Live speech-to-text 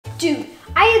Dude,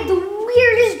 I had the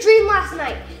weirdest dream last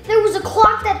night. There was a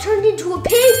clock that turned into a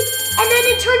pig, and then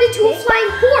it turned into a flying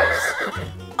horse.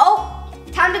 Oh,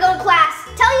 time to go to class.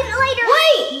 Tell you later.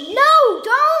 Wait, no,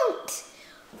 don't.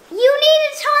 You need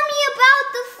to tell me about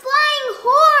the flying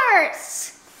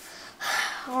horse.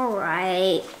 All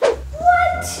right.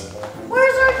 What?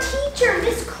 Where's our teacher,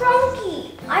 Miss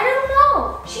Cranky? I don't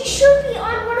know. She should be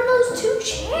on one of those 2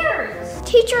 chairs.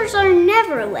 Teachers are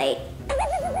never late.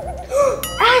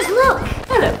 Az, look.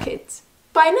 Hello, kids.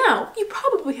 By now, you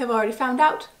probably have already found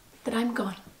out that I'm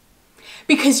gone.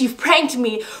 Because you've pranked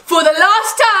me for the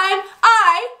last time.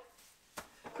 I,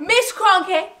 Miss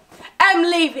Cranky, am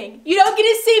leaving. You don't get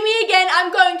to see me again.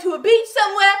 I'm going to a beach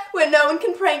somewhere where no one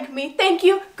can prank me. Thank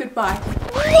you. Goodbye.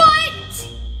 What?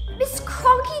 Miss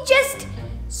Cranky just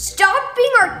stopped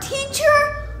being our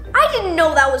teacher? I didn't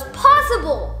know that was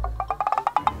possible.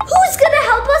 Who's gonna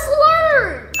help us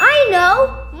learn? I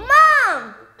know,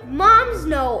 Mom. Moms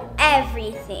know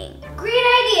everything. Great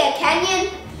idea, Canyon.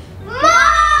 Mom!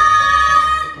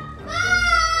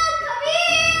 Mom, come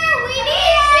here, we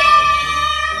need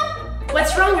you!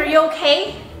 What's wrong? Are you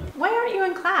okay? Why aren't you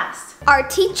in class? Our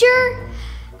teacher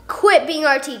quit being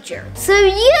our teacher. So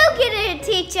you get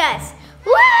to teach us.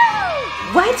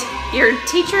 Woo! What? Your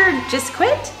teacher just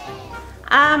quit?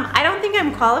 I don't think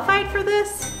I'm qualified for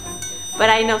this, but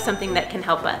I know something that can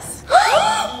help us.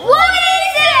 What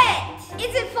is it?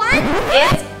 Is it fun?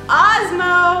 It's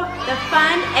Osmo, the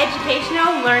fun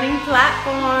educational learning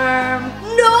platform.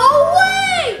 No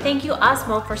way! Thank you,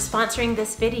 Osmo, for sponsoring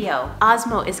this video.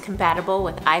 Osmo is compatible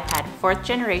with iPad 4th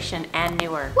generation and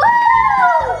newer. Woo!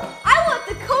 I want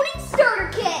the coding starter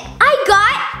kit. I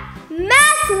got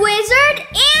Math Wizard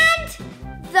and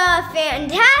the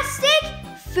fantastic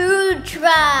food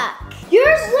truck.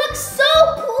 Yours looks so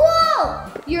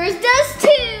cool. Yours does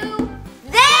too.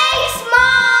 Thanks,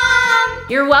 Mom.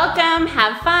 You're welcome.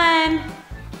 Have fun.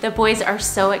 The boys are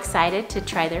so excited to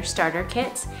try their starter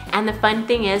kits, and the fun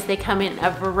thing is they come in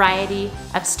a variety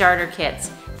of starter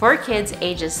kits for kids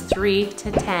ages 3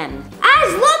 to 10.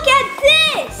 Az, look at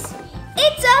this.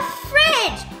 It's a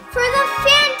fridge for the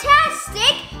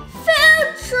fantastic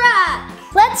food truck.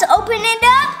 Let's open it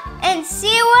up and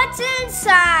see what's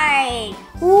inside.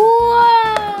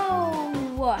 Whoa!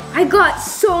 I got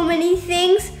so many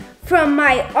things from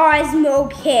my Osmo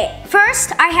kit.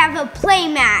 First, I have a play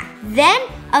mat, then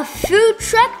a food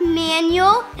truck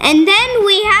manual, and then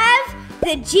we have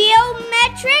the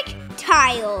geometric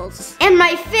tiles. And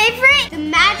my favorite, the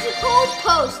magical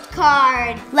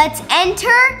postcard. Let's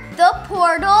enter the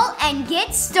portal and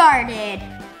get started.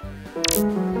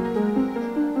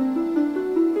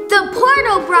 The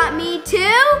portal brought me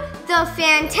to the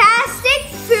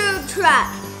fantastic food truck.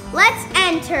 Let's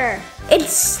enter.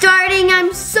 It's starting,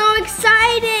 I'm so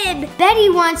excited. Betty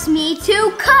wants me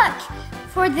to cook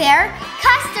for their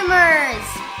customers.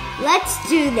 Let's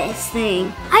do this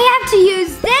thing. I have to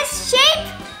use this shape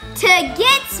to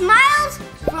get smiles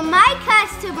from my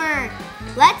customer.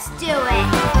 Let's do it.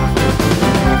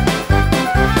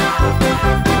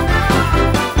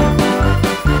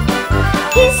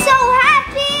 He's so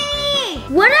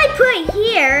happy! What I put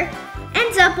here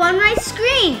ends up on my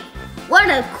screen. What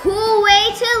a cool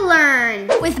way to learn.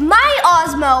 With my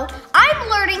Osmo, I'm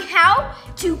learning how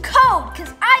to code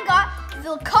because I got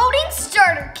the coding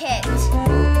starter kit.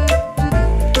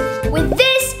 With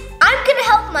this, I'm gonna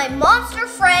help my monster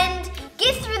friend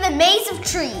get through the maze of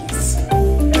trees.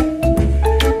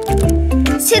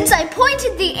 Since I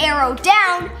pointed the arrow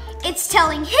down, it's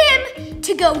telling him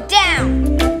to go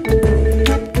down.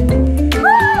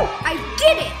 Woo! I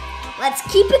did it! Let's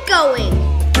keep it going.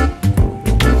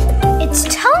 It's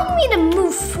telling me to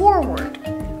move forward,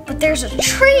 but there's a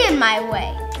tree in my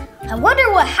way. I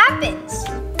wonder what happens.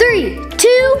 3,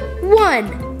 2,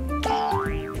 1.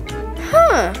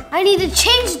 I need to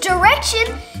change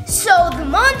direction so the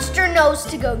monster knows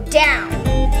to go down.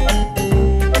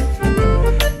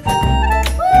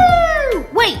 Woo!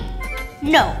 Wait,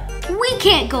 no, we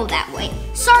can't go that way.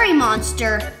 Sorry,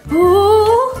 monster.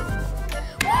 Ooh.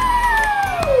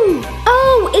 Woo!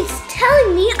 Oh, it's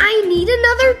telling me I need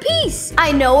another piece.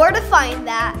 I know where to find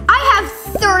that. I have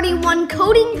 31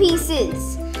 coding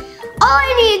pieces. All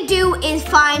I need to do is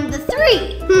find the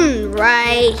 3.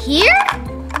 Right here?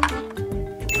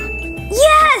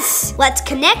 Yes! Let's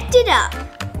connect it up.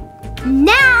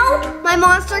 Now, my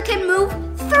monster can move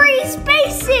 3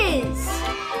 spaces.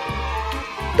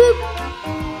 Boop.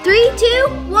 3, 2,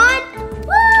 1.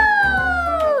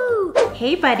 Woo!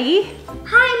 Hey, buddy.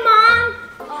 Hi, Mom.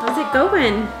 How's it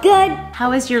going? Good.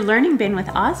 How has your learning been with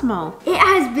Osmo? It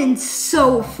has been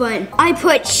so fun. I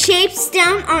put shapes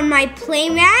down on my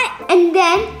playmat and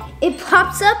then it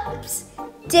pops up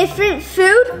different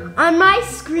food on my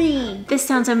screen. This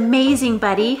sounds amazing,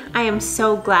 buddy. I am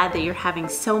so glad that you're having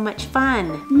so much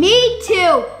fun. Me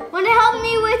too. Want to help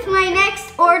me with my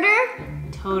next order?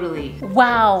 Totally.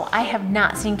 Wow, I have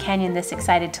not seen Canyon this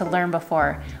excited to learn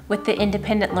before. With the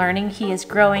independent learning, he is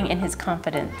growing in his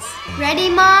confidence. Ready,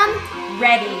 Mom?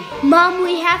 Ready. Mom,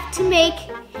 we have to make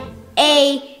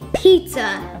a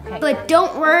pizza. Okay. But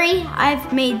don't worry,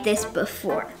 I've made this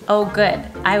before. Oh, good.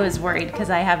 I was worried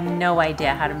because I have no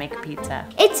idea how to make a pizza.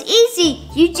 It's easy.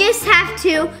 You just have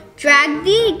to drag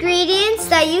the ingredients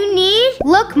that you need.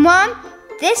 Look, Mom,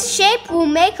 this shape will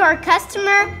make our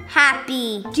customer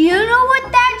happy. Do you know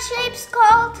what that shape's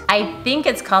called? I think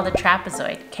it's called a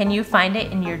trapezoid. Can you find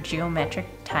it in your geometric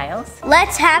tiles?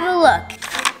 Let's have a look.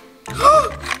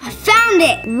 I found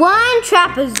it. One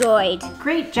trapezoid.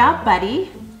 Great job,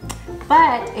 buddy.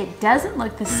 But it doesn't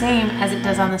look the same as it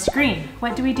does on the screen.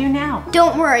 What do we do now?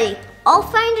 Don't worry. I'll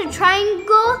find a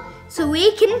triangle so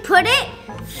we can put it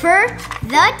for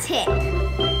the tip.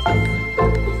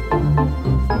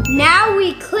 Now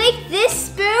we click this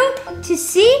spoon to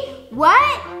see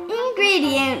what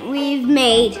ingredient we've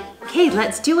made. Okay,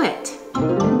 let's do it.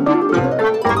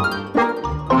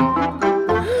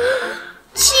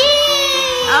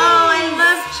 Cheese! Oh, I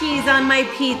love cheese on my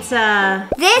pizza.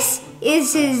 This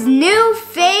is his new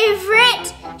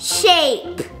favorite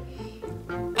shape.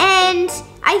 And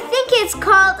I think it's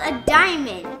called a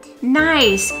diamond.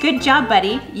 Nice, good job,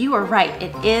 buddy. You were right,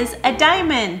 it is a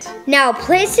diamond. Now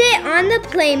place it on the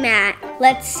playmat.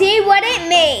 Let's see what it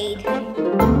made.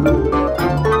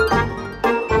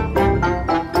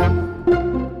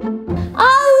 A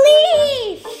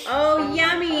leaf! Oh,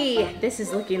 yummy. This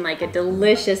is looking like a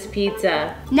delicious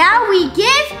pizza. Now we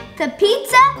give the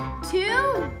pizza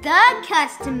to the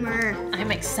customer.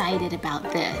 I'm excited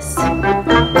about this.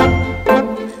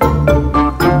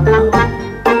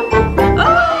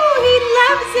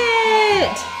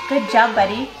 Good job,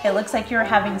 buddy. It looks like you're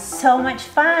having so much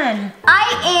fun.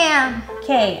 I am.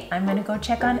 Okay, I'm gonna go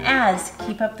check on Az.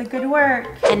 Keep up the good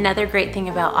work. Another great thing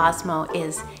about Osmo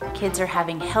is kids are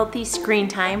having healthy screen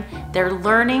time. They're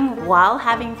learning while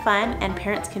having fun, and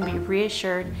parents can be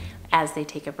reassured as they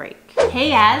take a break.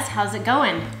 Hey, Az, how's it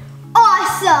going?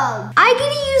 Awesome! I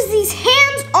get to use these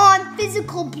hands-on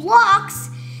physical blocks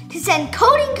to send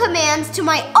coding commands to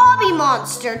my obby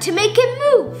monster to make it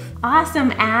move.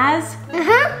 Awesome, Az.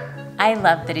 I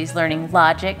love that he's learning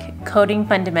logic, coding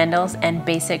fundamentals, and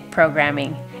basic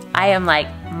programming. I am like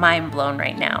mind blown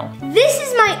right now. This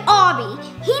is my obby.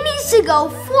 He needs to go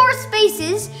 4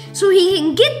 spaces so he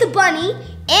can get the bunny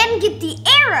and get the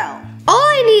arrow. All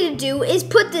I need to do is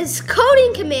put this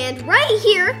coding command right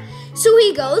here so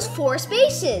he goes 4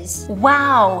 spaces.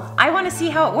 Wow, I want to see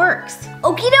how it works.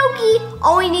 Okie dokie,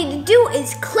 all we need to do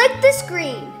is click the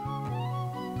screen.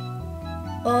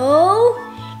 Oh,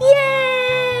 yay!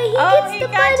 He gets the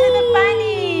got to the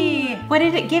bunny. What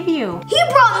did it give you? He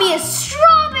brought me a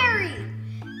strawberry.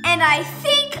 And I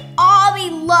think Obby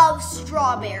loves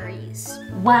strawberries.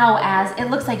 Wow, Az, it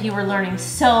looks like you were learning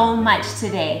so much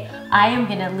today. I am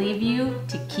gonna leave you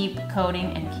to keep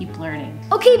coding and keep learning.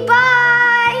 Okay,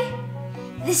 bye!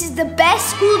 This is the best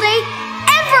school day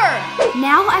ever!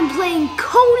 Now I'm playing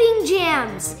Coding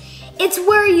Jams. It's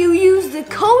where you use the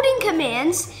coding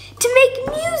commands to make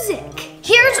music.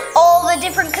 Here's all the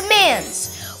different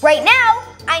commands. Right now,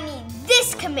 I need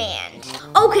this command.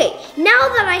 Okay, now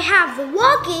that I have the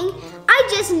walking, I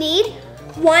just need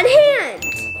 1 hand.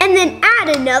 And then add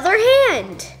another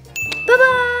hand.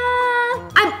 Bye-bye!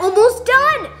 I'm almost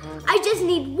done. I just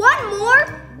need 1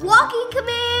 more walking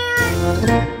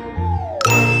command.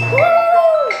 Woo!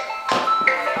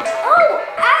 Oh,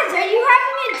 Az, are you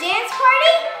having a dance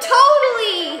party?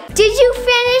 Totally! Did you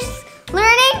finish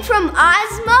learning from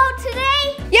Osmo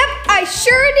today? Yep, I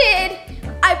sure did.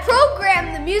 I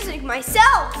programmed the music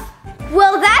myself.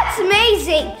 Well, that's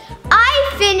amazing.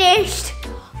 I finished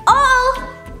all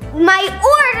my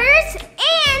orders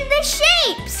and the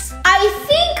shapes. I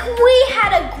think we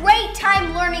had a great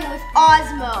time learning with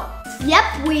Osmo.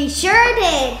 Yep, we sure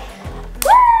did.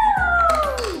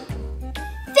 Woo!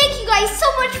 Thank you guys so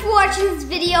much for watching this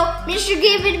video. Make sure to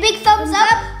give it a big thumbs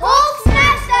up.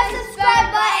 Smash that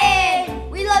subscribe button.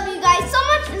 We love you guys so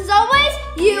much. As always,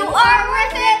 you are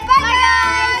worth it.